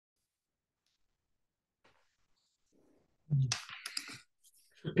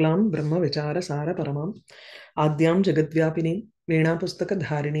शुक्लां ब्रह्मविचारसारपरमां आद्यां जगद्व्यापिनीं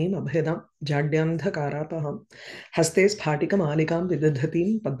वीणापुस्तकधारिणीम् अभेदां जाड्यान्धकारापहां हस्ते स्फाटिकमालिकां विदधतीं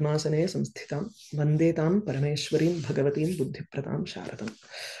पद्मासने संस्थितां वन्दे तां परमेश्वरीं भगवतीं बुद्धिप्रदां शारदाम्.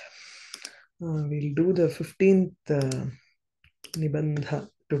 We'll do the 15th Nibandha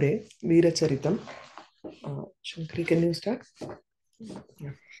today, Veeracharitam. Shankari, can you start?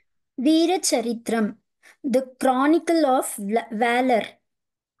 Yeah. Veeracharitam, the chronicle of valor.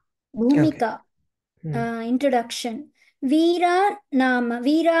 Bhumika, Okay. introduction.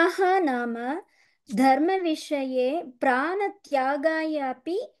 Veeraha nama dharma vishaye pranatyagaya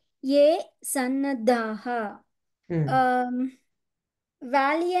api ye sannadhaha.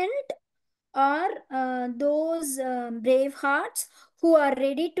 Valiant are those brave hearts who are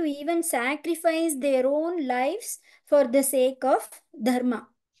ready to even sacrifice their own lives for the sake of dharma.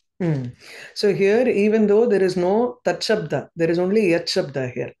 So here, even though there is no tat shabda, there is only yat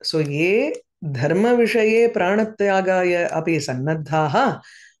shabda here. So ye dharma vishaye pranatyagaya api sannadhaha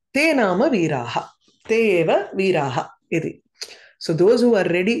te nama viraha. Te eva viraha iti. So those who are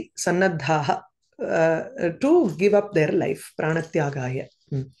ready sannadhaha to give up their life, pranatyagaya.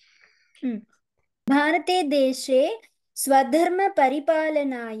 Bharate deshe swadharma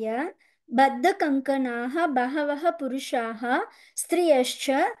paripalanaaya baddhakankanah bahavaha purushaha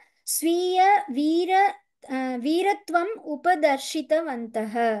striyascha sviya veeratvam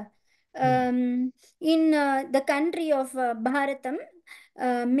upadarshitavantah. In the country of Bharatam,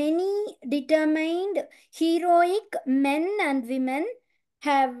 many determined heroic men and women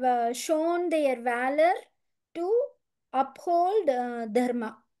have shown their valor to uphold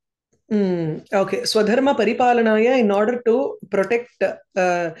dharma. Okay, Swadharma Paripalanaya, in order to protect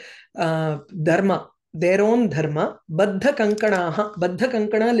dharma, their own dharma, Baddha Kankanaha. Baddha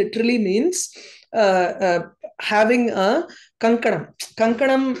Kankana literally means having a kankanam.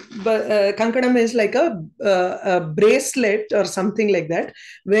 Kankanam is like a bracelet or something like that,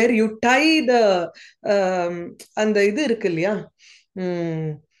 where you tie the and the idu irukku illaya,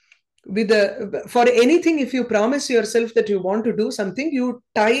 for anything, if you promise yourself that you want to do something, you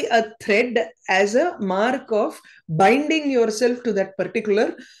tie a thread as a mark of binding yourself to that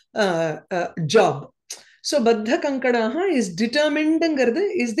particular job. So Baddha Kankanaha is determined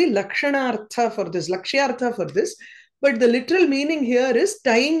is the Lakshanartha for this, Lakshyartha for this. But the literal meaning here is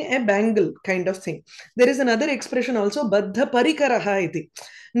tying a bangle kind of thing. There is another expression also, Baddha Parikaraha iti.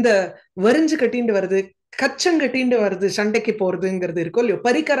 The varinju kattindu varudhu, கச்சம் கட்டிண்டு வருது சண்டைக்கு போறதுங்கிறது இருக்கும் இல்லையோ.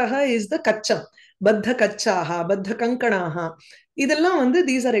 பரிகரஹா is the கச்சம், பத்த கச்சாஹா, பத்த கங்கணாஹா. இதெல்லாம் வந்து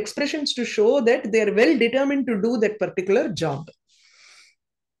these are expressions to show that they are well determined to do that particular job.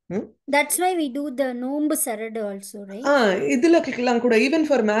 That's why we do the nombu saradu also, right? Idhula kuda, even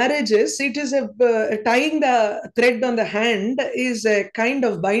for marriages, it is a tying the thread on the hand is a kind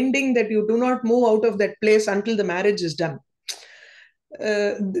of binding that you do not move out of that place until the marriage is done.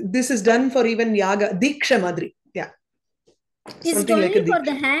 This is done for even yaga, diksha madri. Yeah. Is it only like for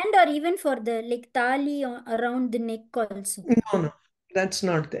the hand or even for the like tali around the neck also? No, that's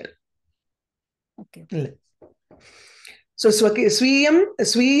not there. Okay. So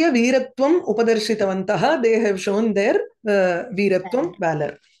Swiya Veeratvam Upadarshitavantaha, they have shown their Veeratvam,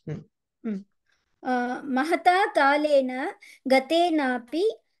 valor. Mahata Kalena Gatenapi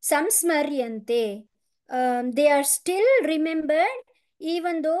Samsmaryante. They are still remembered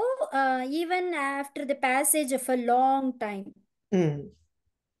even though even after the passage of a long time.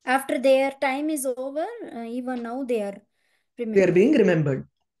 After their time is over, even now they are remembered. They are being remembered.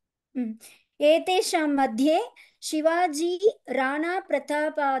 एतेषां मध्ये शिवाजी राणा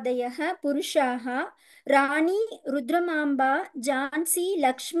प्रतापादयः पुरुषाः राणी रुद्रमाम्बा झान्सी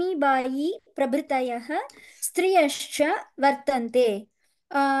लक्ष्मीबाई प्रभृतयः स्त्रियश्च वर्तन्ते.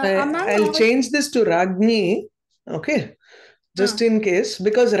 I'll change this to Ragni, okay, just in case,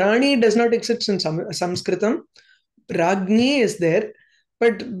 because Rani does not exist in Sanskritam. Ragni is there,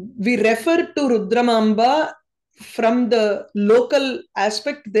 but we refer to Rudramamba from the local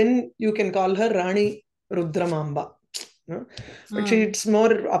aspect, then you can call her Rani Rudramamba. But it's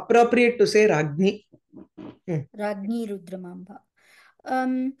more appropriate to say Ragni. Ragni Rudramamba.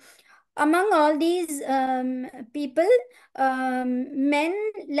 Among all these people, men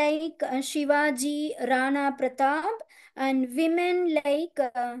like Shivaji, Rana Pratap, and women like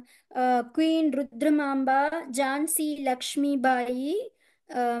Queen Rudramamba, Jhansi Lakshmi Bai,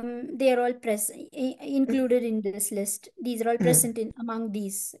 they are all present, included in this list. These are all present among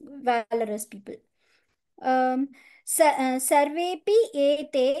these valorous people. Sarvepi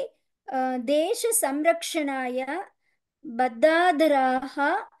ete desha samrakshanaaya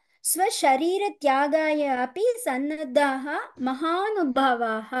baddadaraha स्वशरीरत्यागाय अपि सन्नद्धाः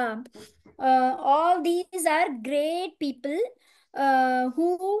महानुभावाः. All these are great people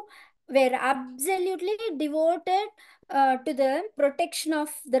who were absolutely devoted to the protection of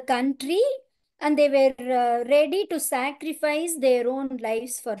the country, and they were ready to sacrifice their own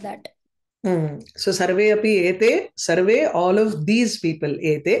lives for that. So sarve api ete, sarve, all of these people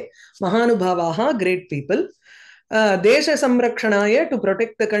ete, mahanubhavaha, great people. Desha samrakshanaya, to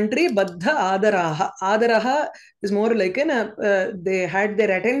protect the country, baddha adaraha. Adaraha is more like they had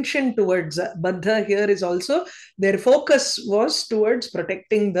their attention towards, baddha here is also, their focus was towards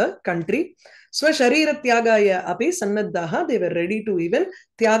protecting the country. Swasharira tyagaya api sannaddaha, they were ready to even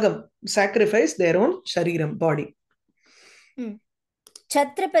tyagam, sacrifice their own shariram, body.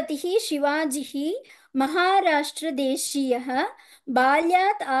 छत्रपतिः शिवाजिः महाराष्ट्रदेशीयः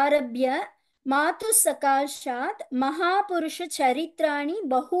बाल्यात् आरभ्य मातुः सकाशात् महापुरुषचरित्राणि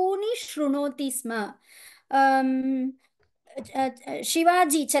बहूनि शृणोति स्म.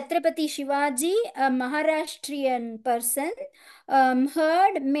 Shivaji, Chhatrapati Shivaji, a Maharashtrian person,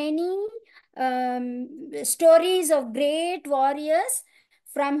 heard many stories of great warriors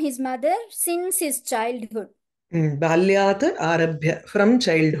from his mother since his childhood. Balyat arabhya, from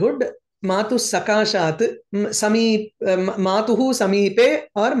childhood, matu sakashat, matuhu samipe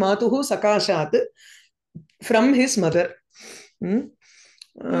or matuhu sakashat, from his mother. Yeah.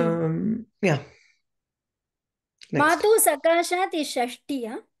 Matu sakashat is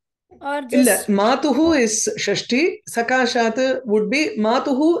shashti, or just... Illa, matuhu is shashti, sakashat would be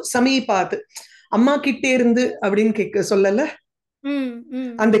matuhu samipat. Amma kitte irundu abdin sollala.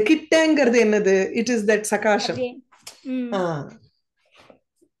 And the kittangarது என்னது, it is that sakasham.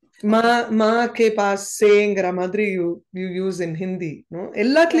 Ma ke paas seங்கிற மாதிரி you use in Hindi, no?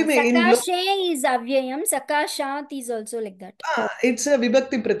 எல்லாத்துலயுமே sakashe is avyayam, sakashat is also like that. It's a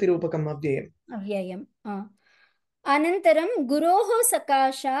vibhakti pratirupakam avyayam. Anantaram guroho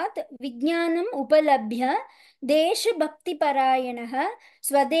sakashat vijnanam upalabhya देशभक्तिपरायणः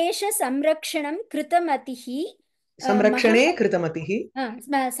स्वदेश संरक्षणं कृतमतिः संरक्षणे कृतमतिः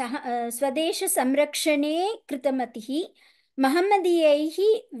स्वदेश संरक्षणे कृतमतिः महमदीयैः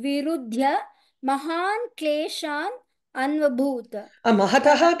विरुद्ध्य महान् क्लेशान् अन्वभूत्.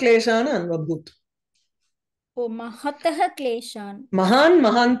 महतः क्लेशान् अन्वभूत्. ओ महतः क्लेशान्. महान्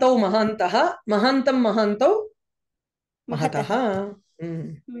महान्तौ महान्तः, महान्तं महान्तौ महतः.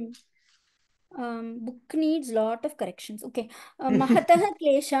 Book needs lot of corrections. Okay. Mahatah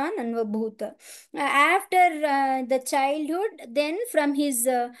kleshan anvabhut. After the childhood, then from his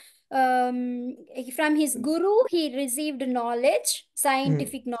guru, he received knowledge,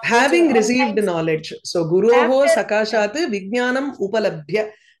 scientific knowledge. Having received knowledge. So, guroho sakashat vijnanam upalabhya.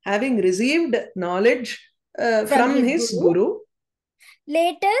 Having received knowledge from his guru.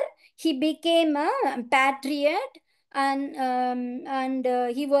 Later, he became a patriot. And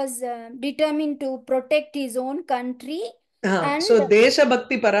he was determined to protect his own country. So Desha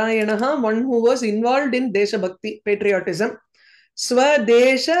Bhakti Parayanaha, one who was involved in Desha Bhakti, patriotism.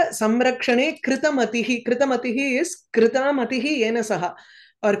 Swadesha Samrakshane Kritamatihi. Kritamatihi is Kritamatihi Yenasaha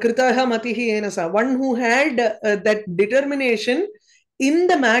or Kritaha Matihi Yenasa. One who had that determination in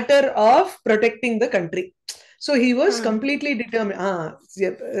the matter of protecting the country. So he was completely determined.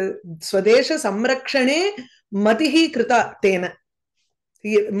 Swadesha Samrakshane Matihi Krita Tena.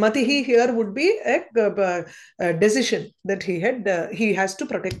 Matihi here would be a decision that he has to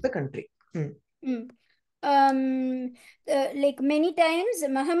protect the country. Like many times,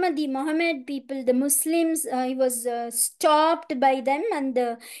 Muhammad people, the Muslims, he was stopped by them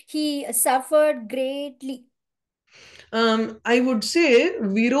and he suffered greatly. I would say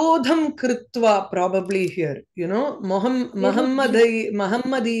Virodham Kritva probably here. You know,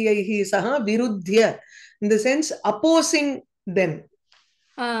 Muhammadiyaihi saha Virudhya, in the sense opposing them.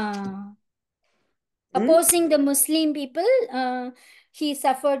 Opposing the Muslim people, he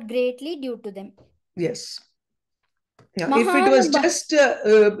suffered greatly due to them. Yes. Yeah, if it was just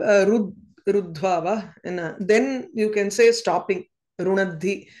Rudhvava, then you can say stopping,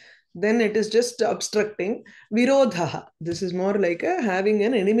 Runadhi. Then it is just obstructing. Virodha. This is more like having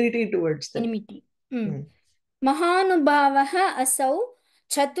an enmity towards them. Enmity. Mahanubhavaha asau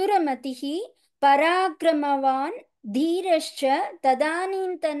chaturamatihi parakramavan dhirascha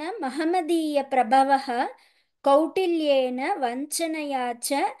tadanintana mahamadiya prabhavaha kautilyena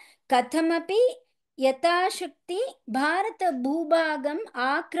vanchanayacha kathamapi yatashakti bharata bhubagam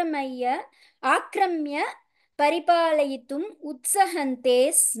akramya paripalayitum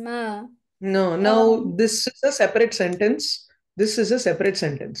utsahante sma. No, now this is a separate sentence. This is a separate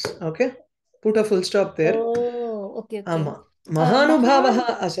sentence. Okay? Put a full stop there. Oh, okay.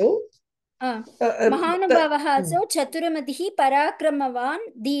 Mahanubhavaha asau. Mahanubhavaha asau chaturmatihi parakramavaन्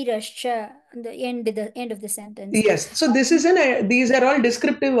dhirascha. The end of the sentence. Yes. So this is these are all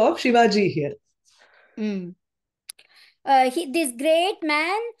descriptive of Shivaji here. This great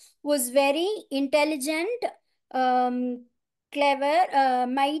man was very intelligent, clever,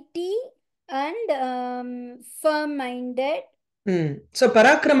 mighty, and firm-minded. So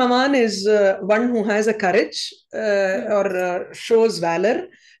Parakramavan is one who has a courage or shows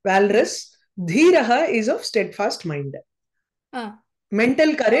valorous. Dhiraha is of steadfast mind.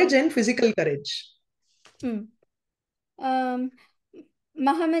 Mental courage and physical courage.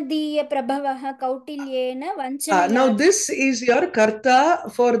 Mahamadiya Prabhavaha Kautilyena Vanchanaya. Now this is your karta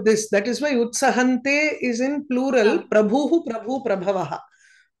for this. That is why Utsahante is in plural. Prabhuhu Prabhu Prabhavaha.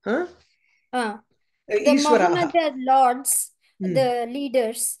 The Mohammedan lords, the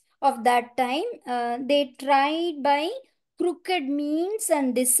leaders of that time, they tried by crooked means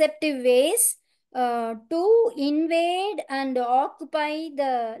and deceptive ways to invade and occupy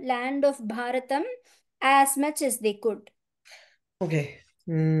the land of Bharatam as much as they could. Okay.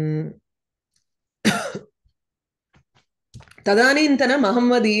 Tadanintana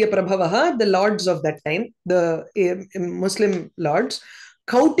Mahamadiya Prabhavaha, the lords of that time, the Muslim lords,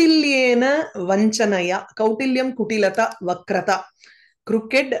 Kautilyena Vanchanaya, Kautilyam Kutilata Vakrata.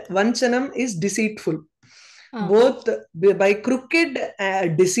 Crooked, Vanchanam is deceitful. Both by crooked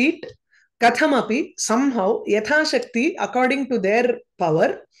deceit, Kathamapi, somehow, Yatha Shakti, according to their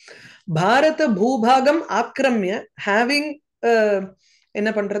power, Bharata Bhubhagam Akramya, having attacked.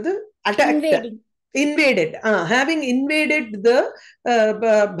 Having invaded the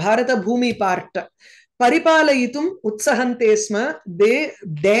Bharata Bhumi part. Paripalayitum Utsahantesma, they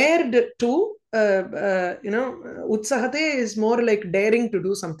dared to, Utsahate is more like daring to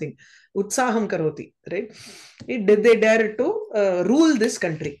do something. Utsaham karoti, right? They dare to rule this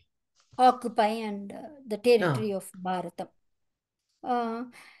country. Occupy and the territory of Bharata.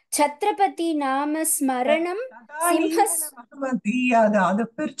 Chhatrapati Nama Smaranam Simhas.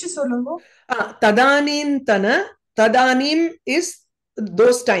 Tadanim is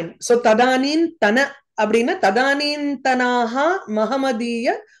those time. So Tadanin Tana Abrina Tadanin Tanaha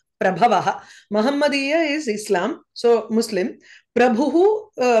Mahamadiya Prabhavaha. Mahamadiya is Islam, so Muslim.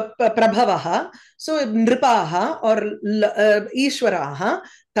 Prabhuhu Prabhavaha, so Nripaha or Ishwaraha.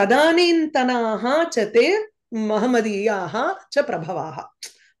 Tadanin Tanaha Chate Mahamadiyaha Cha Prabhavaha.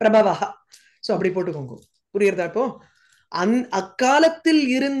 So அப்படி போட்டுக்கோங்க. புரியுறதா இப்போ? அக்காலத்தில்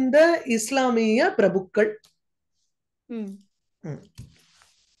இருந்த இஸ்லாமிய பிரபுக்கள்.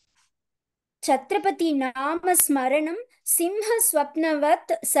 Chhatrapati Nama Smaranam Simha Swapnavat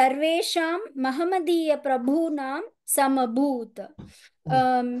Sarvesham Mahamadiya Prabhunam Samabhut.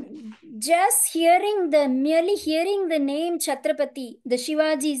 Just merely hearing the name Chhatrapati, the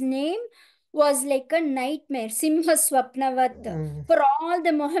Shivaji's name, was like a nightmare. Simha Swapnavat. For all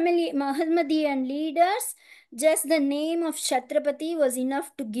the Mohammedan leaders, just the name of Chhatrapati was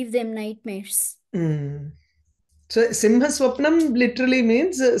enough to give them nightmares. So Simha Swapnam literally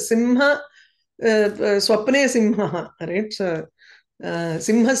means Simha Swapne Simha, right? So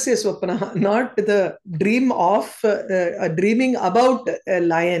Simhasya Swapna, not the dream of dreaming about a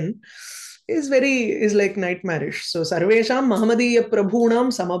lion, is like nightmarish. So Sarvesham Mahamadiya Prabhunam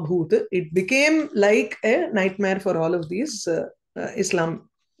Samabhut, it became like a nightmare for all of these Islam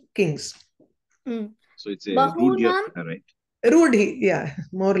kings. So it's a Rudhi, right? Rudhi, yeah,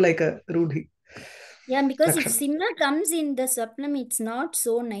 more like a Rudhi. Yeah, because if Simha comes in the Swapnam, it's not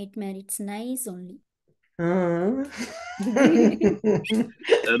so nightmare, it's nice only.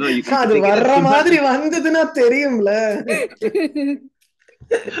 அது வர்ற மாதிரி வந்ததுன்னா தெரியும்ல.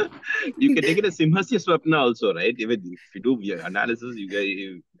 You can take it as Simhasya Swapna also, right? Even if you do your analysis, you guys.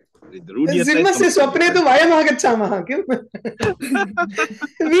 Simhasya Swapne to Vayamagachama.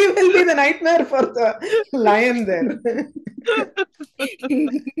 We will be the nightmare for the lion there.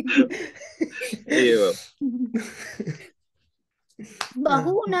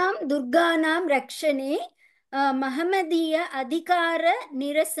 Bahunam Durganam Rakshane Mahamadiya Adhikara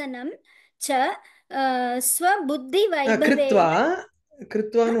Nirasanam Cha Swabuddhi Vaibhavena.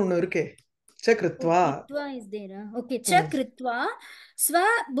 Kritva nu onnu iruke. Chakritva. Kritva is there. Okay. Chakritva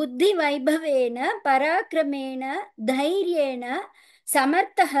Swabuddhi Vaibhavena Parakramena Dhairyena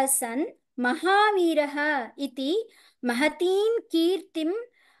Samartha San Mahaviraha iti Mahatim Kirtim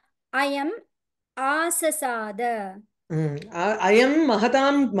Ayam Asasada. Ayam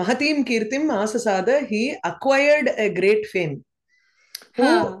Mahatim Kirtim Asasada, he acquired a great fame. Who?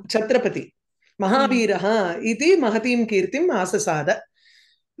 Chhatrapati. Mahaviraha iti Mahatim Kirtim Asasada.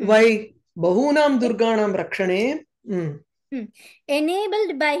 Why? Bahunam Durganam Rakshane.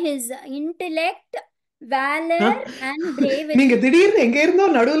 Enabled by his intellect, valor, and bravery. நீங்க திடீர்னு எங்க இருந்தோ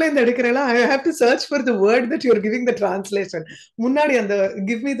நடுவுல இருந்து எடுக்கிறீங்களா? I have to search for the word that you are giving the translation. முன்னாடி அந்த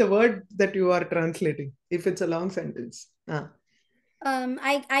give me the word that you are translating if it's a long sentence.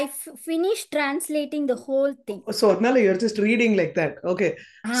 I finished translating the whole thing. So adnala you're just reading like that. Okay.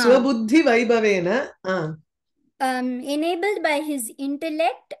 Swabuddhi vaibhavena. Enabled by his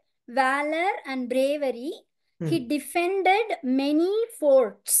intellect, valor, and bravery, he defended many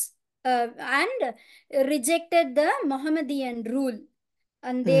forts and rejected the Mohammedan rule.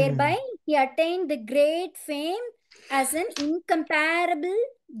 And thereby he attained the great fame as an incomparable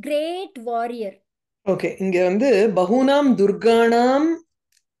great warrior. Okay. இங்க வந்து பஹூனாம் துர்காணாம்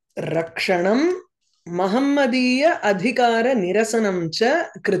ரக்ஷணம் மஹம்மதீய அதிகார நிரசனம் ச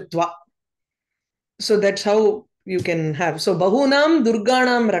கிருத்வா. So that's how you can have. So bahunam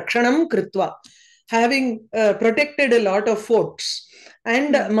durganam rakshanam kritva, having protected a lot of forts,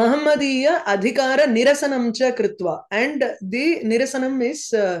 and Mahammadiya adhikara nirasanam cha kritva, and the nirasanam is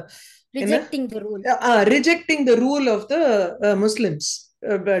rejecting the rule. Rejecting the rule of the Muslims.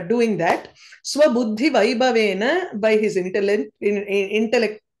 Doing that, swabuddhi vaibhavena, by his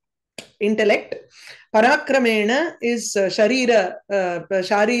intellect. Parakramena is sharirika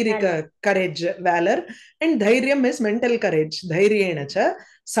courage, valor, and dhairyam is mental courage, dhairyena cha.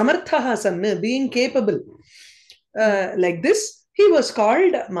 Samarthaha sanna, being capable. Like this, he was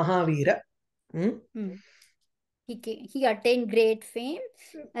called Mahavira. He attained great fame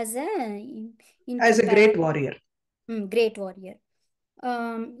as a great warrior. Great warrior.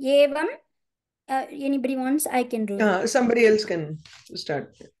 Evam, anybody wants, I can do it. Somebody else can start.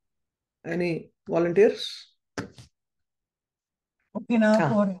 Any volunteers? Okay, now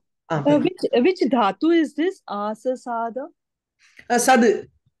which dhatu is this? Asasada? Sad.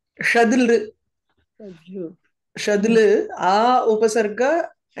 Shadl. Shadl. A upasarga,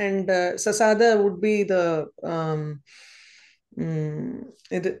 and sasada would be the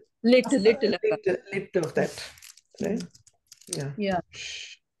lit of that. Right? Yeah.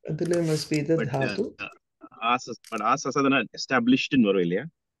 Shadl must be the dhatu. But asasada established in Varolya.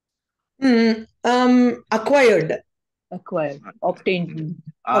 Acquired, obtained.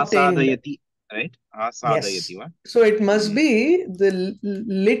 Asadayati, right? Asadayati. Yes. So it must be the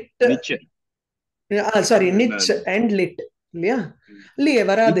lit. Niche. Sorry, niche and lit. Yeah. Liye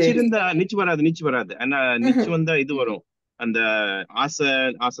varade. Niche varade. And niche vanda idu varum. And asa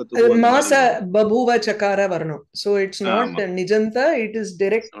masa babuva chakara varno. So it's not nijanta, it is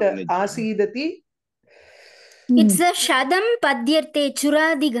direct asidati. It's a shadam padyarte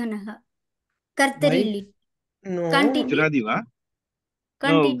churadi ganaha. Kartari lit. No. Churadiva?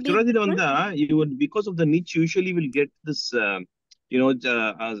 No, Churadi vanda, you would, because of the niche, usually will get this, asa,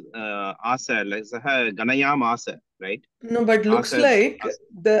 like ganayam asa, right? No, but looks like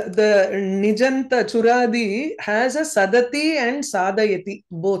the nijanta churadi has a sadati and sadayati,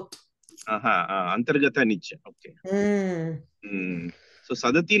 both. Antargata niche. Okay. So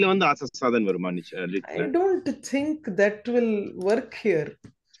sadati la vanda asa sadan varuma niche. I don't think that will work here.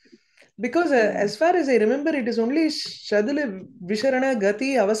 Because as far as I remember, it is only Shadala, Visharana,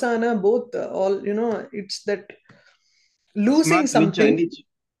 Gati, Avasana, both, all, it's that losing something.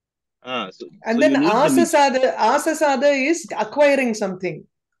 And then Asasada is acquiring something.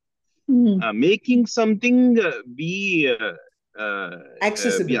 Making something be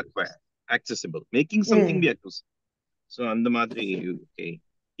accessible. Be accessible. Making something be accessible. So, Andamadri, okay.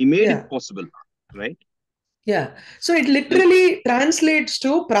 He made it possible, right? Yeah. So it literally translates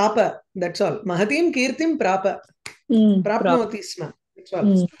to prapa. That's all. Mahatim kirtim prapa. Prapnoti sma. That's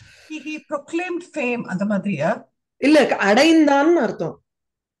all. He proclaimed fame, Andamadriya. Illa, adaindan artham.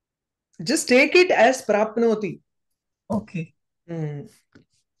 Just take it as prapnoti. Okay.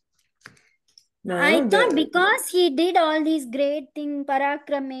 I thought because he did all these great things,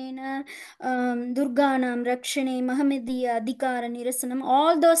 Parakramena, Durganam, Rakshane, Mahamediya, Adhikara, Nirasanam,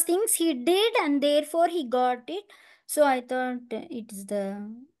 all those things he did, and therefore he got it. So I thought it is the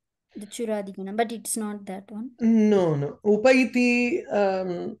Churadigana, but it's not that one. No. Upaiti,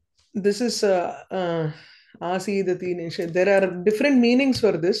 this is Asidati. There are different meanings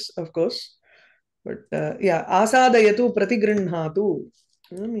for this, of course. But Asadayatu Pratigrinhatu.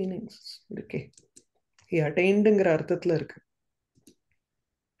 Meanings. Okay. He attained in arthathla irukku.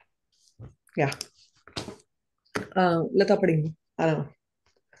 Yeah. Lata padinga.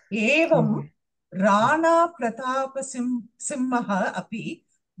 Evam Rana Pratapa Simmaha api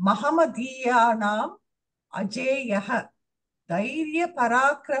Mahamadiyanam Ajeyaha Dhairya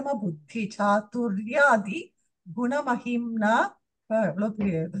Parakrama Buddhi Chaturyadi Gunamahimna.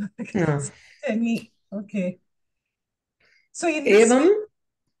 Okay. So in this evam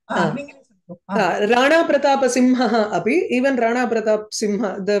Rana Pratap Simha api, even Rana Pratap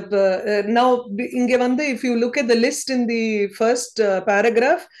Simha, now inge vande, if you look at the list in the first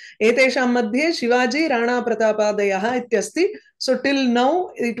paragraph, etesham madhye Shivaji Rana Pratapadayah ityasti. So till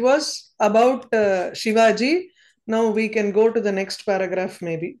now it was about Shivaji. Now we can go to the next paragraph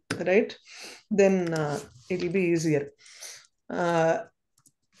maybe, right? Then it will be easier.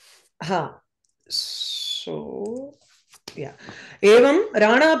 So yeah. Evam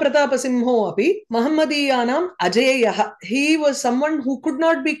Rana Pratapasimho api Muhammadiyanam Ajayah. He was someone who could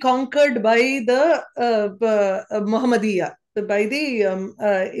not be conquered by the Muhammadiyya, by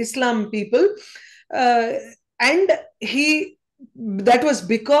the Islam people, and that was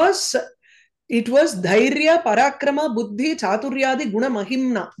because it was dhairya, parakrama, buddhi, chaturyadi, guna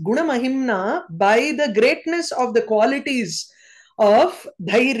mahimna, by the greatness of the qualities of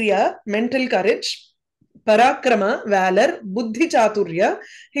dhairya, mental courage, parakrama, valor, buddhi chaturya,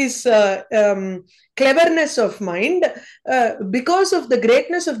 his cleverness of mind, because of the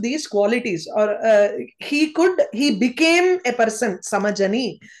greatness of these qualities, or he became a person,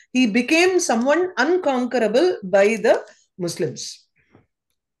 samajani. He became someone unconquerable by the Muslims.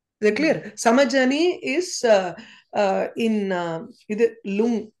 Is it clear? Samajani is in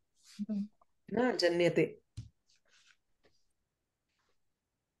lung. Janyate.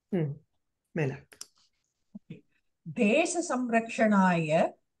 Mela. देश संरक्षणाय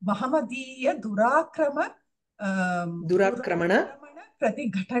महमदीय दुराक्रमण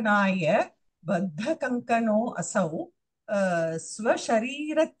प्रतिघटनाय बद्धकङ्कणो असौ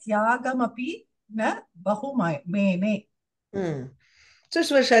स्वशरीरत्यागमपि न बहुमेने. So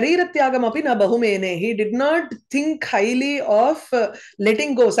Swasharirathyagamapi na bahumene. He did not think highly of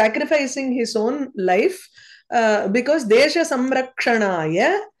letting go, sacrificing his own life, because Desha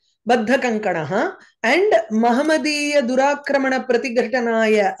Samrakshanaya Baddhakankanaha and Muhammadiya Durakramana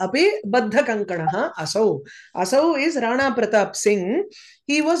Pratighatanaya api Baddhakankanaha Asau. Asau is Rana Pratap Singh.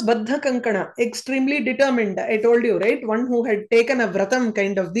 He was Baddhakankana, extremely determined. I told you, right? One who had taken a vratam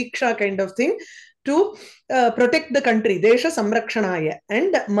kind of, diksha kind of thing, to protect the country, Desha Samrakshanaya,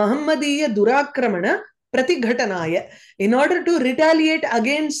 and Muhammadiya Durakramana Pratighatanaya, in order to retaliate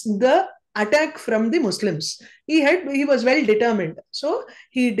against the attack from the Muslims. He was well determined. So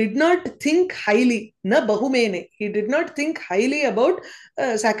he did not think highly, na bahumene. He did not think highly about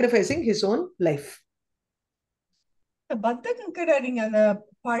sacrificing his own life. பத்தகங்கட நீங்க அந்த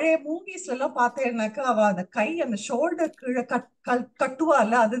பழைய மூவிஸ்ல எல்லாம் பார்த்தேன்னாக்கா அவ அந்த கை அந்த shoulder கீழே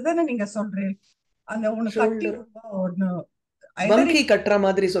கட்டுவால அதுதானே நீங்க சொல்றீங்க? அந்த ஒண்ணு கட்டி ஒண்ணு வங்கி கட்டுற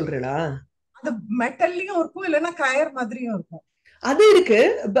மாதிரி சொல்றீங்களா? அது மெட்டல்லயும் இருக்கும், இல்லைன்னா கயர் மாதிரியும் இருக்கும். அது இருக்கு.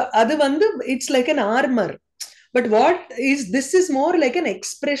 அது வந்து it's like an armor. But this is more like an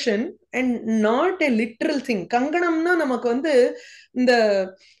expression and not a literal thing. கங்கணம்னா நமக்கு வந்து இந்த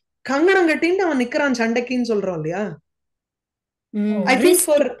கங்கணம் கட்டின்னு அவன் நிக்கிறான் சண்டைக்குன்னு சொல்றோம் இல்லையா? I think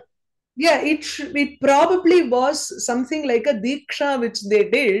it probably was something like a diksha which they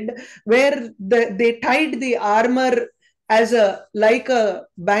did, where they tied the armor as like a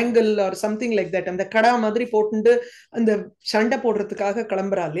bangle or something like that. And the kada madri potundu and the shanda podradhukkaga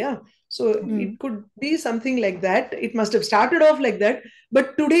kalambra illaya. So it could be something like that. It must have started off like that, but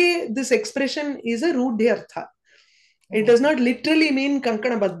today this expression is a rudhyartha. It does not literally mean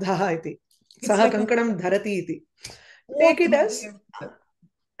kankana baddha iti, saha kankanam dharati iti. Take it as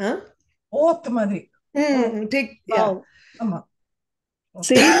oath madri.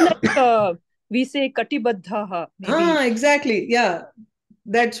 Same like we say katibaddha. Exactly. Yeah,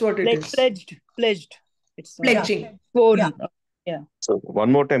 that's what it is. Pledged. It's pledging. Yeah. So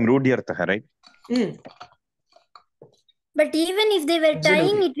one more time, rudhyartha, right? But even if they were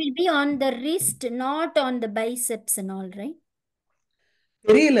tying, it will be on the wrist, not on the biceps and all, right?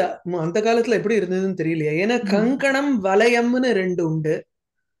 தெரியல அந்த காலத்துல எப்படி இருந்ததுன்னு தெரியலையா? ஏன்னா கங்கணம் வலயம்னு ரெண்டு உண்டு.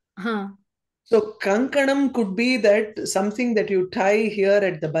 So kankanam could be that something that you tie here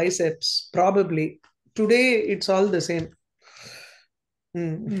at the biceps, probably. Today it's all the same.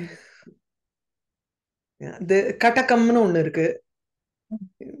 Yeah, the katakamnu onnu irukku.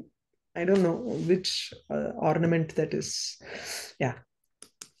 I don't know which ornament that is. Yeah.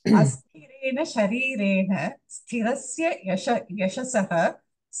 Asthirena sharirena sthirasya yashasah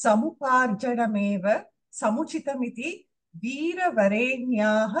samuparjanameva samuchitamiti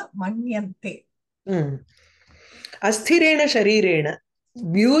veeravarenyaah manyante. Asthirena sharirena,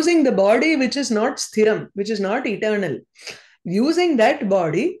 using the body which is not sthiram, which is not eternal, using that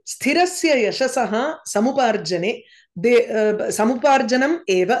body, sthirasya yashasah samuparjane, samuparjanam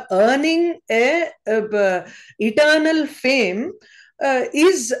eva, earning a eternal fame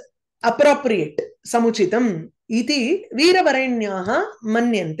is appropriate. Samuchitam iti veeravaranyah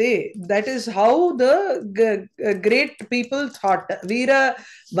manyante. That is how the great people thought.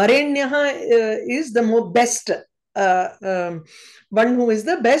 Veeravaranyah is the best, one who is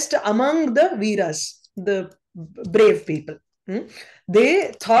the best among the veeras, the brave people.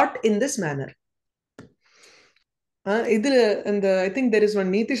 They thought in this manner. And I think there is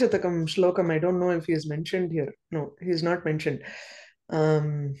one Niti Shatakam shlokam. I don't know if he is mentioned here. No, he is not mentioned.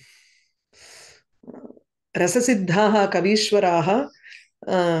 Rasasiddhaha Kavishwaraha.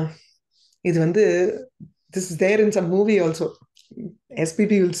 This is there in some movie also.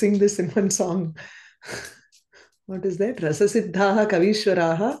 SPP will sing this in one song. What is that? Rasasiddhaha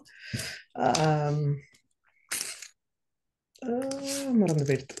Kavishwaraha.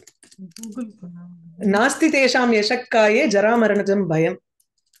 Nasti tesham yashakkaye jaramaranatam bhayam.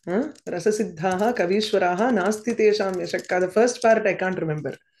 Rasasiddhaha Kavishwaraha Nasti tesham yashakka. The first part I can't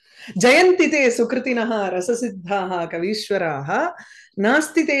remember. Jayantite Sukritinaha Rasasiddhaha Kavishwaraha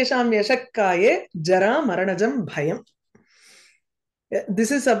Nasti tesham yashakkaye jaramaranatam bhayam.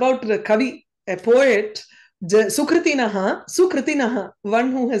 This is about the Kavi, a poet. Sukritinaha,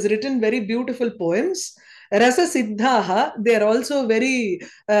 one who has written very beautiful poems. Rasa Siddhaha, they are also very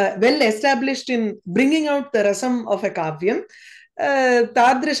well established in bringing out the rasam of a kavyam.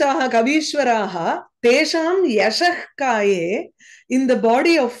 Tadrishaha Kavishwaraha, Tesham Yashah Kaye, in the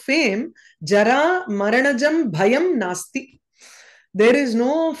body of fame, Jara Maranajam Bhayam Nasti. There is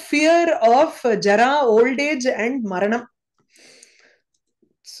no fear of Jara, old age, and Maranam.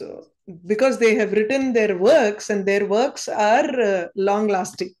 So, because they have written their works and their works are long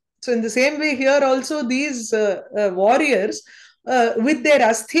lasting. So, in the same way, here also these warriors, with their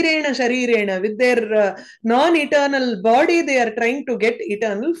asthirena sharirena, with their non-eternal body, they are trying to get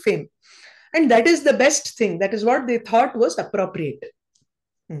eternal fame. And that is the best thing. That is what they thought was appropriate.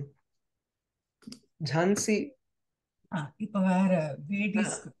 Jhansi.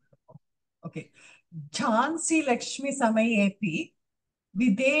 Okay. Jhansi Lakshmi Samayepi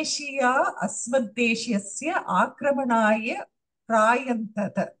Videshiya Asmadeshyasya Akramanaya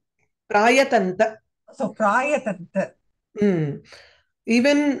Prayatanta. So Prayatanta.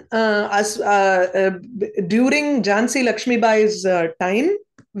 Even during Jhansi Lakshmibai's time,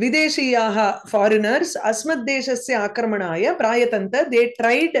 Videshiyaha, foreigners, Asmadeshasya Akramanaya Prayatanta, they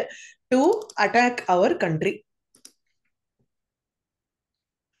tried to attack our country.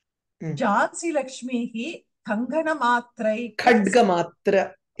 Jhansi Lakshmi Kanganamatraika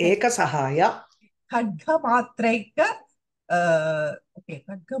Khadgamatra Ekasahaya. Khadgamatraika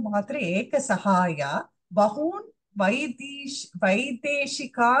Khadgamatra Ekasahaya Bahun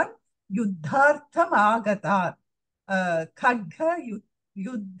Vaideshikan Yuddhartham Agatan Khadga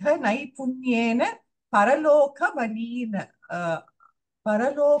Yuddha Naipunyena Paralokam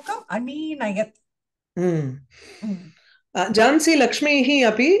Aninayat. Jhansi Lakshmi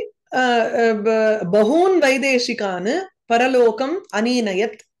api Bahun Vaideshikan Paralokam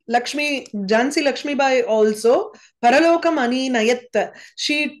Aninayat. Jhansi Lakshmibai also Paralokam Aninayat.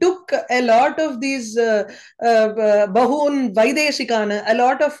 She took a lot of these Bahun Vaideshikan, a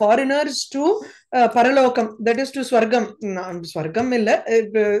lot of foreigners to Paralokam, that is to Swargam. Swargam illa,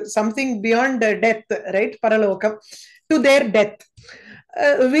 something beyond death, right? Paralokam, to their death.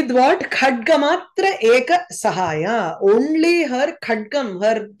 With what? Khadgamatra Eka Sahaya. Only her Khadgam,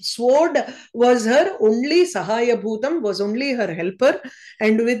 her sword was her only Sahaya Bhutam, was only her helper.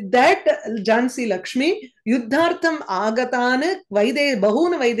 And with that, Jhansi Lakshmi, Yuddhartham Agatana,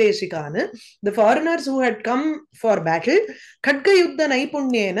 Bahuna Vaideshikana, the foreigners who had come for battle, Khadga Yuddha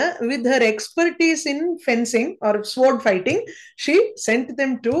Naipunyena, with her expertise in fencing or sword fighting, she sent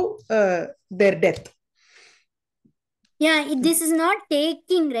them to their death. Yeah, this is not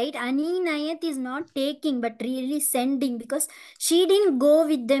taking, right? Aninayat is not taking, but really sending, because she didn't go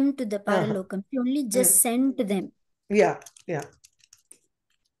with them to the Paralokam. She only just sent them. Yeah.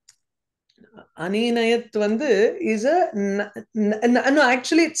 Aninayat is a no,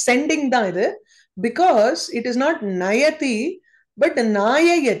 actually it's sending da, because it is not Nayati but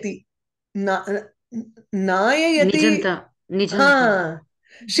Nayayati. Nayayati. Nijanta.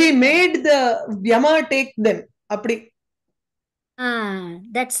 She made the Vyama take them. Apdi.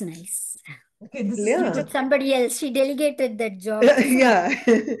 That's nice. Okay, this is somebody else. She delegated that job. Yeah.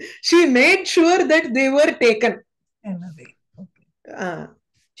 She made sure that they were taken. Okay.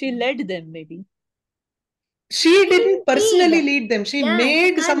 She led them, maybe. She didn't personally lead them. She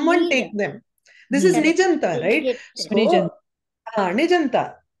made someone take them. This is Nijanta, right? So,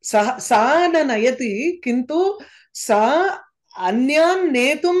 Nijanta. Sa na nayati, kintu sa anyan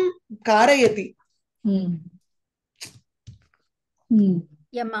netum karayati.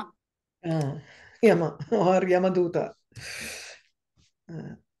 Yama. Yama or Yamaduta.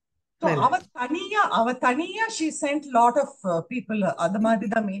 So our taniya, she sent lot of people.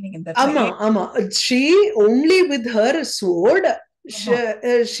 The meaning in that. Ama. She only with her sword,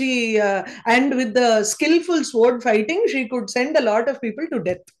 she and with the skillful sword fighting, she could send a lot of people to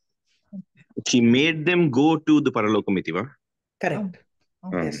death. She made them go to the Paralokamitiva. Correct.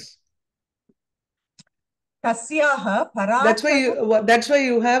 Yes. Tasyaha That's why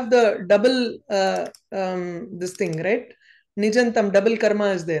you have the double this thing, right? Nijantam, double karma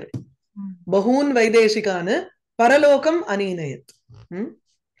is there. Bahun Vaideshikana Paralokam Aninayat.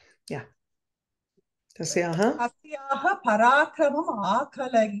 Yeah. Tasyaha parakramam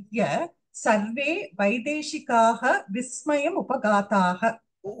akalayya sarve vaideshikaha vismayam upagataha.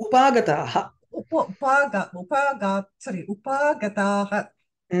 Upagataha.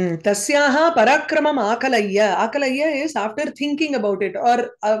 Tasyaha parakramam akalayya. Akalayya is after thinking about it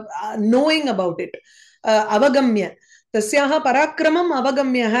or knowing about it. Avagamya. Tasyaha parakramam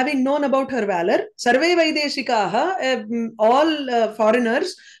avagamya, having known about her valor. Sarve vaideshikaha, all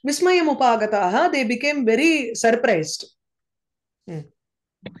foreigners, vismayam upagataha, they became very surprised.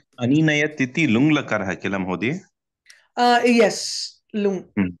 Aninayat iti lung lakara kila Mahodi? Yes, lung.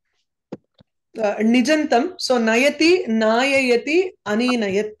 Nijantam, so nayati, nayayati,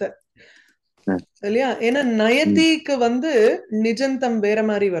 aninayat. இல்லையா? ஏன்னா நயத்திக்கு வந்து நிஜந்தம் வேற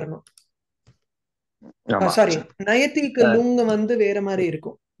மாதிரி வரணும். Sorry, நயத்திக்கு லுங் வந்து வேற மாதிரி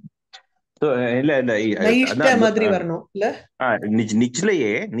இருக்கும். நயிஷ்ட மாதிரி வரணும் இல்ல?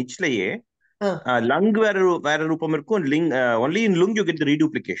 நிச்லயே lung வேற ரூபம் இருக்கும். Only in lung you get the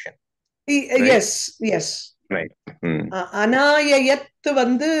reduplication. Yes. Right. Anayayat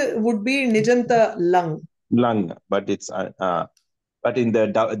வந்து would be nijanta lung. But it's but in the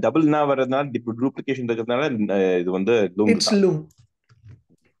double na varadnaal duplication irukradnaala idu vandu lung. It's lung.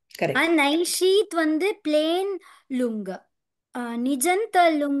 Correct. And naishit vandu plain lung. Nijanta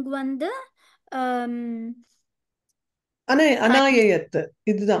lung vandu anayayat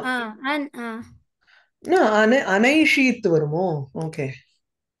இதுதான். Anaishit வருமோ? Okay.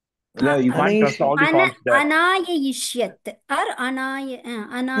 No, you can't trust all the forms there. Anayishyat or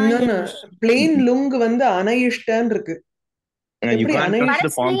anayishyat. Plain lung வந்து anayishtan இருக்கு. You can't trust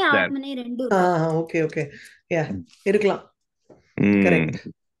the forms there. Okay. Yeah, இருக்கலாம்.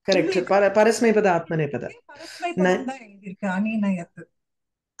 Correct. Parasmaipada Atmanepada.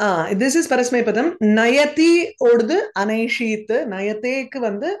 This is Parasmaipadam. Nayati oddu anaishit. Nayateku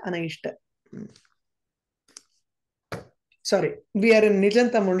vandu anaishta. Sorry, we are in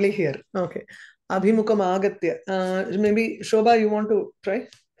Nijantam only here. Okay. Abhimukam agatya. Maybe Shobha, you want to try?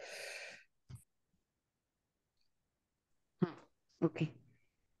 Okay.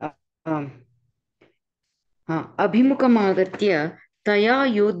 Abhimukam agatya taya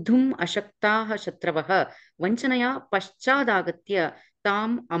yodhum ashaktaha shatravah vanchanaya paschadagatya tam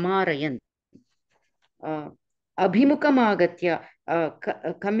amarayan. Abhimukam agatya,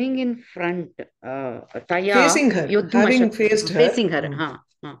 coming in front, taya facing her, having faced her, facing her,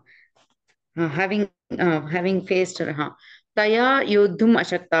 having faced her, taya yodhum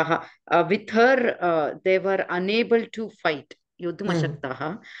ashaktaha, with her they were unable to fight. Yodhum ashaktaha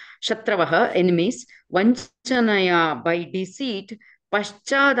shatravah, enemies, vanchanaya, by deceit,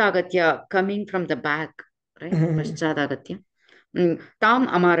 paschadagatya, coming from the back, right? Paschadagatya tam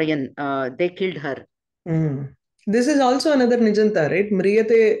amarayan, they killed her. This is also another Nijanta, right?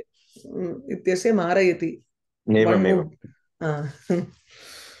 Mriyate ityasya marayati.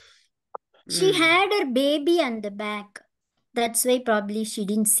 She had her baby on the back. That's why probably she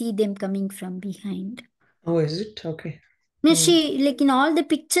didn't see them coming from behind. Oh, is it? Okay. No, she, like in all the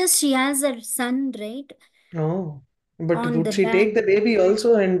pictures, she has her son, right? Oh, but would she take the baby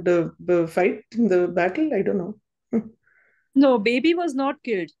also and fight in the battle? I don't know. No, baby was not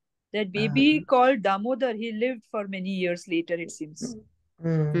killed. That baby called Damodar, he lived for many years later, it seems.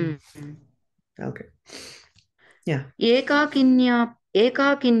 Okay. Yeah.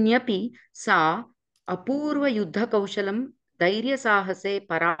 Ekakinyapi sa apurva yuddha kaushalam dhairya sahase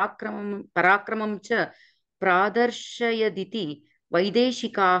parakramam cha pradarshayaditi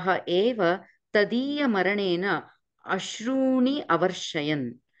vaideshikaha eva tadiya maranena ashruni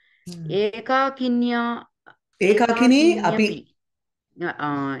avarshayan. Ekakini api.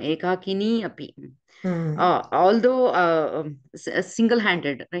 Although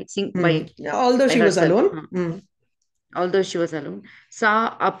single-handed, right? Although she was alone. Although she was alone.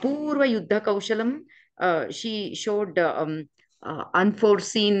 Sa apurva yuddha kaushalam, she showed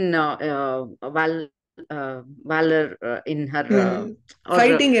unforeseen valor in her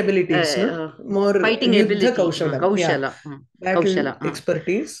fighting abilities, more fighting ability, kaushala, battle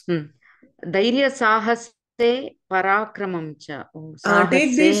expertise. Dhairya sahase parakramam cha.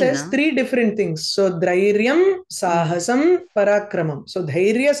 Take these as three different things. So dhairyam, sahasam, parakramam. So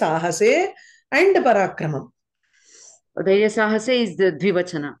dhairya, sahase and parakramam. Dhairya sahase is the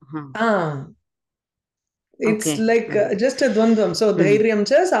dvivachana. It's like just a dvandvam. So dhairyam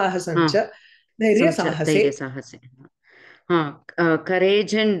cha, sahasam cha. Dhairya sahase.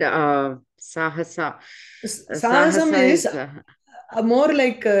 Courage and sahasa. Sahasam is more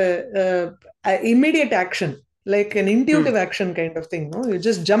like immediate action, like an intuitive action kind of thing. No, you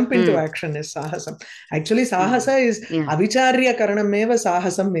just jump into action is sahasam. Actually, sahasa is avicharya karanameva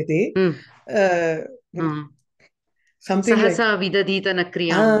sahasam iti. Something sahasa like vidaditana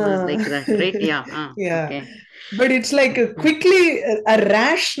kriyam, like that, right? Yeah. Okay. But it's like quickly a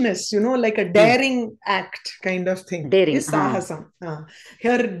rashness, like a daring act kind of thing. Daring. Is sahasam.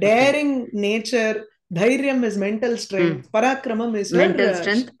 Her daring nature. Dhairyam is mental strength. Parakramam is mental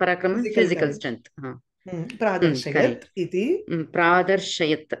strength. Parakramam physical strength. Pradarshayat iti.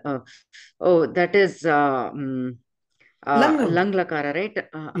 Pradarshayat. Oh, that is lang lakara, right?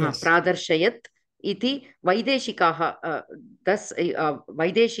 Yes. Pradarshayat iti Vaideshikaha. Thus,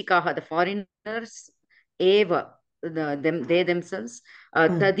 Vaideshikaha, the foreigners, eva, they themselves,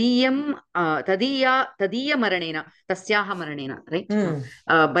 tadiyam, tadiya maranena, tasyaha maranena, right?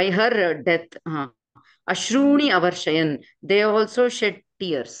 By her death. Ashruni avarshayan. They also shed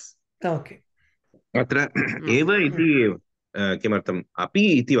tears. Okay. Atra eva iti kimartam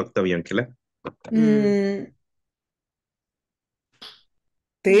api iti vaktavyam kila.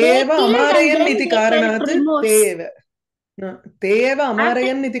 Teva amarayan iti karanat teva. Teva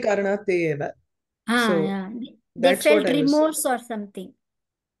amarayan iti karanat teva. So they felt remorse or something.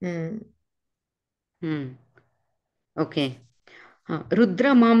 Okay.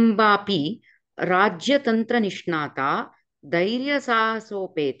 Rudra mambapi Rajyatantra nishnata dhairya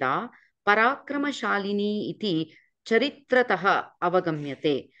sahasopeta parakramashaalini iti charitrataha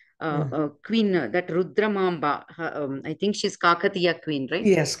avagamyate. Queen, that Rudramamba, I think she's Kakatiya queen, right?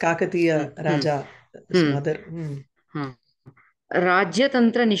 Yes, Kakatiya Raja, his mother.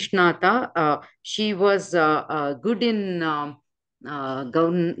 Rajyatantra nishnata, she was good in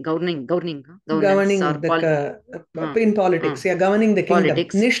governing in politics. Governing the kingdom.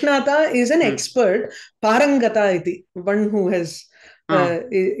 Politics. Nishnata is an expert. Parangata iti, one who has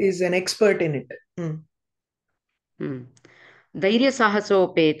is an expert in it. Dhairya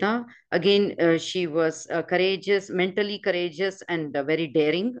sahasopeta, again she was courageous, mentally courageous and very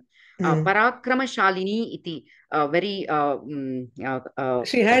daring. Parakramashaalini iti, very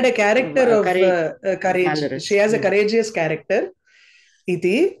she had a character of courage. Valorous. She has a courageous character.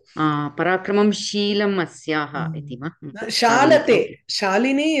 Iti parakramam sheelam asyaha iti ma. Shalate.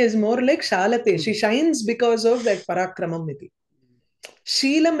 Shalini is more like Shalate. She shines because of that parakramam iti.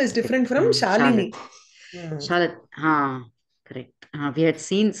 Sheelam is different from Shalini. Shalat. Correct. We had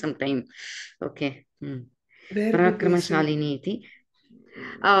seen sometime. Okay. Parakrama Shalini iti.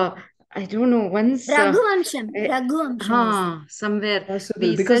 I don't know, once Raghuvansham somewhere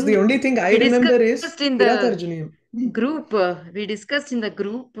because the only thing I remember is in the group, we discussed in the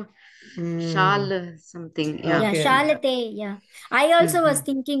group Shal something. Okay. Shalate. I also was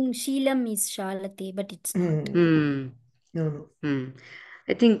thinking Sheelam is Shalate, but it's not.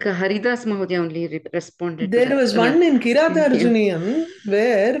 I think Haridas Mahodaya only responded. There was one in Kiratarjuniyam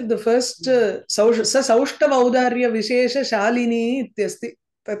where the first Saushtava Audarya Vishesha Shalini ityasti.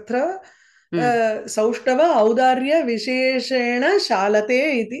 Tatra Saushtava Audarya Visheshena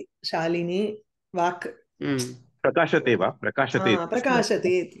Shalate iti Shalini Vak. Prakashate va? Prakashate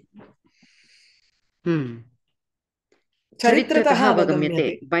iti. Charitrataha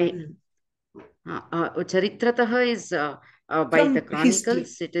avagamyate. By Charitrataha is by the chronicles. History.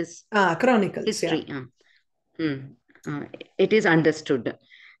 It is chronicles. History. It is understood.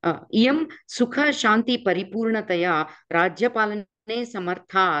 Iyam sukha shanti paripurnataya rajyapalane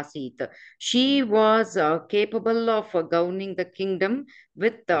samartha asit. She was capable of governing the kingdom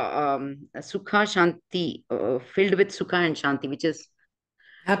with sukha shanti, filled with sukha and shanti, which is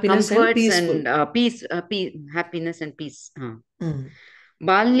happiness and peaceful. And peace, happiness and peace.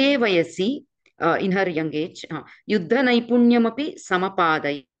 Balye vayasi, in her young age, yuddha naipunyamapi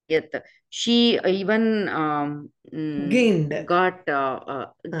samapadayat. She even got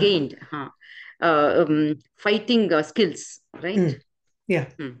gained fighting skills, right?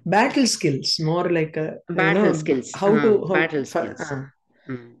 Battle skills, more like battle skills. Battle skills.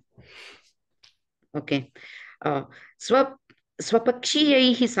 Okay.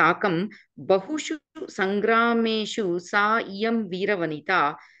 Swapakshiyaihi sakam bahushu sangrameshu sa iyam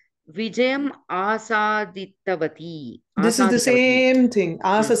veeravanita Vijayam asaditavati. This is the same thing.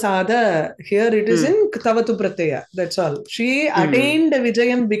 Asasada. Here it is in Tavatu Pratyaya. That's all. She attained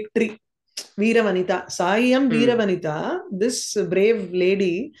Vijayam victory. Veeravanita. Saiyam Veeravanita, this brave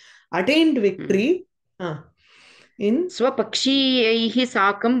lady, attained victory in Swapakshiyaihi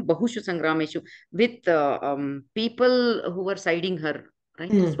sakam bahushu sangrameshu, with people who were siding her,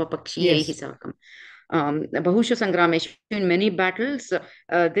 right? Swapakshiyaihi sakam. Bahushu sangrameshu, in many battles,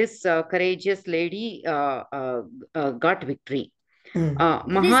 this courageous lady got victory.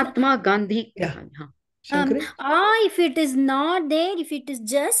 Mahatma Gandhi. If it is not there, if it is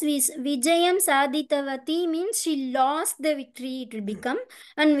just Vijayam Saditavati means she lost the victory, it will become,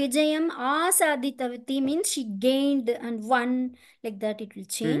 and Vijayam Asaditavati means she gained and won, like that it will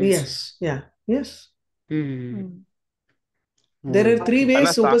change. Yes, yeah, yes. There are three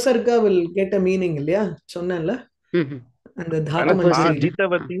ways Upasarga will get a meaning, yeah? Sonnalla? And the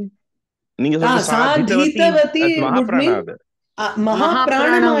Dhatumanjari. Sadhitavati would mean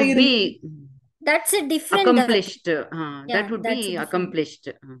Mahaprana would be. That's a different accomplished. That would be accomplished.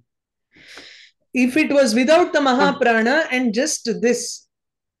 If it was without the Mahaprana and just this,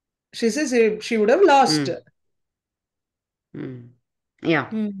 she says she would have lost. Yeah.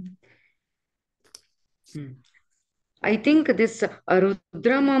 I think this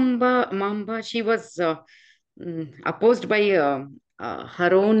Mamba, she was opposed by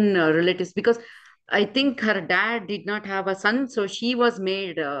her own relatives, because I think her dad did not have a son, so she was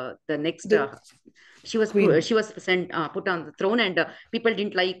made the next. She was sent, put on the throne, and people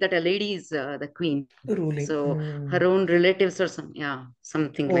didn't like that a lady is the queen. Ruling. So her own relatives or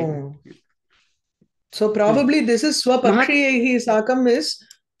something like that. So probably this is Swapakshiyahi Sakam is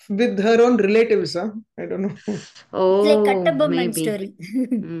with her own relatives. I don't know. Oh, like Kattabomman story.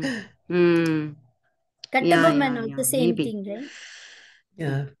 Kattabomman also same thing, right?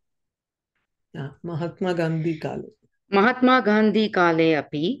 Yeah. Yeah, Mahatma Gandhi Kale. Mahatma Gandhi Kale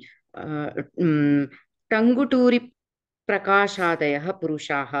api Tanguturi Prakashadayah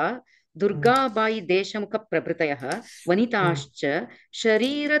Purushaha Durgabai Deshamukha Prabhritayah Vanitascha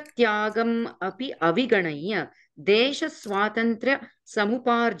Shariratyagam api aviganaya Desha Swatantra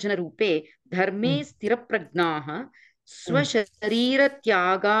Samuparjana Rupe Dharme Sthiraprajnaha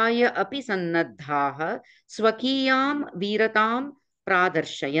Swashariratyagaya api Sannadhaha Swakiyam Viratam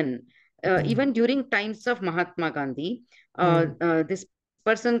Pradarshayan. Even during times of Mahatma Gandhi, this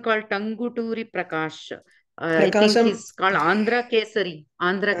person called Tanguturi Prakash, I think he's called Andhra Kesari.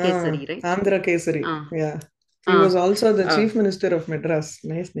 Andhra Kesari, right? Andhra Kesari, yeah. He was also the Chief Minister of Madras.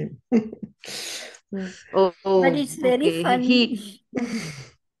 Nice name. But it's very funny.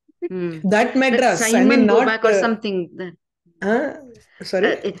 That Madras, Simon, I mean, not... back or something.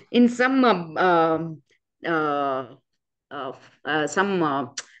 Sorry? In some...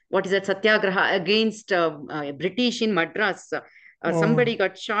 what is that, satyagraha against British in Madras. Somebody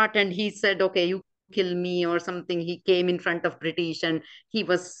got shot and he said, okay, you kill me or something. He came in front of British and he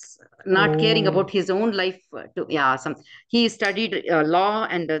was not caring about his own life. He studied law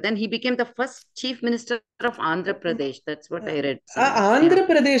and then he became the first chief minister of Andhra Pradesh. That's what I read. Andhra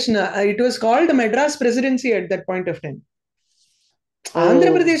Pradesh, it was called the Madras Presidency at that point of time.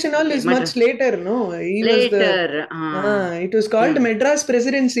 Andhra Pradesh and all is much later, no? Later. It was called Madras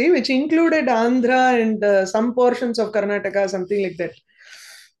Presidency, which included Andhra and some portions of Karnataka, something like that.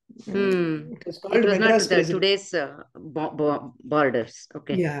 It was called Madras not today's borders.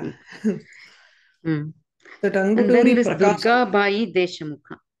 Okay. Yeah. And then this Durgabai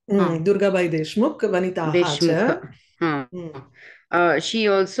Deshamukha. Durgabai Deshmukh, Vanita she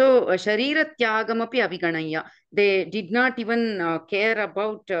also Sharira Tyagam api aviganaya. They did not even care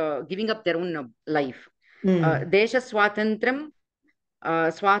about giving up their own life. Desha Swatantram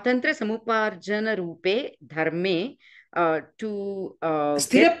Swatantra Samuparjana Rupe Dharme to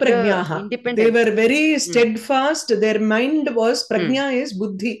get independence. They were very steadfast. Their mind was, prajna is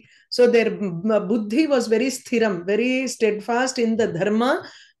buddhi. So their buddhi was very sthiram, very steadfast in the dharma,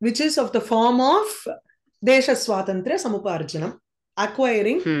 which is of the form of Desha Swatantra Samuparjanam,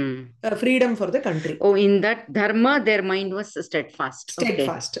 acquiring freedom for the country. Oh, in that dharma, their mind was steadfast.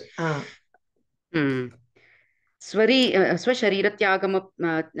 Steadfast. Swasharira Tyagam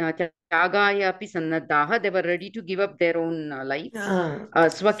Tyagaya api Sannadhaha. They were ready to give up their own life.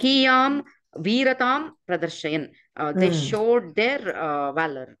 Swakiyam Viratam Pradarshayan. They showed their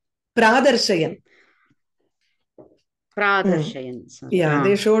valor. Pradarshayan. Yeah,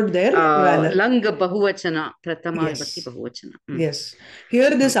 they showed their valor. Lang Bahuvachana, Prathama Vibhakti Bahuvachana. Yes.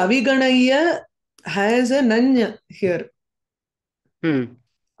 Here this Aviganaya has a nanya here.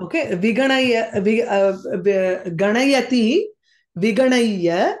 Okay. Viganaya, Ganayati,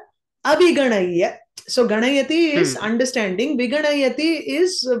 Viganaya, Aviganaya. So Ganayati is understanding, Viganayati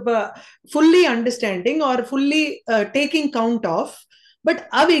is fully understanding or fully taking count of, but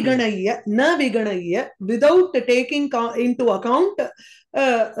Aviganaya, na Viganaya, without taking into account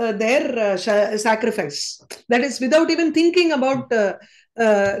their sacrifice. That is, without even thinking about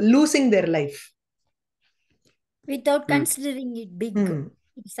losing their life. Without considering it big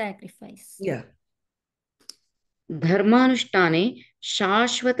sacrifice. Yeah. धर्मानुष्ठाने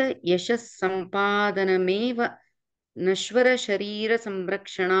शाश्वत यशः सम्पादनमेव नश्वर शरीर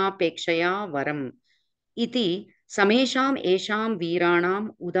संरक्षणापेक्षया वरम् इति समेषाम् येषां वीराणाम्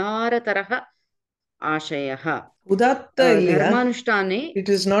उदारतरः आशयः. Udatta धर्मानुष्ठाने it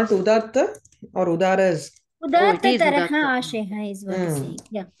is not Udatta or Udara is. Udatta taraha ashaya is what is saying.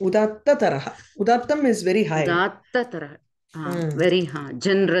 Yeah. Udatta taraha. Udattam is very high. Udatta taraha. Very high,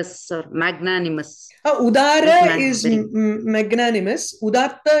 generous or magnanimous. Udara is magnanimous.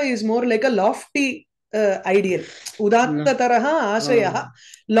 Udatta is more like a lofty ideal. Udatta taraha ashayaha,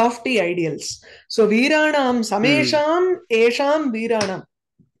 lofty ideals. So Viranam Samesham Esham Viranam.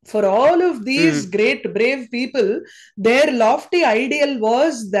 For all of these great brave people, their lofty ideal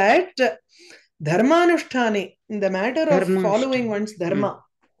was that dharmanusthane, in the matter of following one's dharma.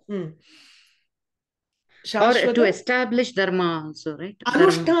 Or to establish dharma also, right?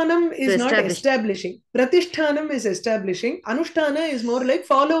 Anushtanam is not establishing. Pratishtanam is establishing. Anushtana is more like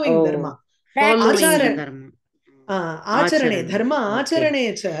following dharma. Following dharma. Acharane. Dharma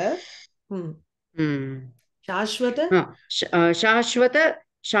acharane cha.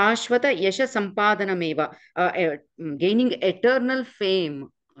 Shashvata yasha sampadanameva. Gaining eternal fame.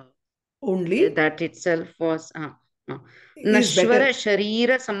 Only. That itself was... Nashvara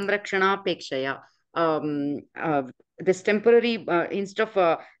sharira samrakshana pekshaya. This temporary, instead of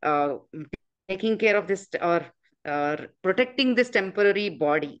taking care of this or protecting this temporary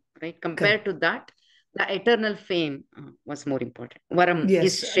body, right? Compared to that, the eternal fame was more important. Varam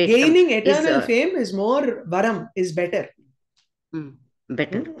is Shrektam. Gaining eternal fame is more, Varam is better.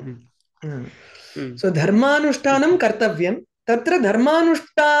 Better. So, Dharmanushtanam kartavyam. Tatra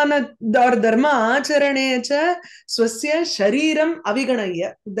dharmanushtana or dharma acharane cha swasya shariram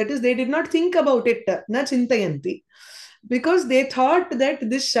aviganaya. That is, they did not think about it, na chintayanti, because they thought that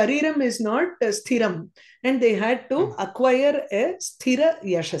this shariram is not sthiram, and they had to acquire a sthira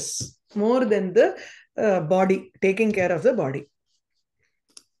yashas more than the body, taking care of the body.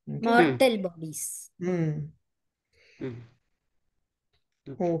 Mortal bodies.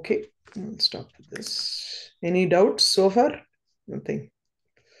 Okay, let's stop with this. Any doubts so far? Nothing.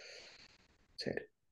 Sorry.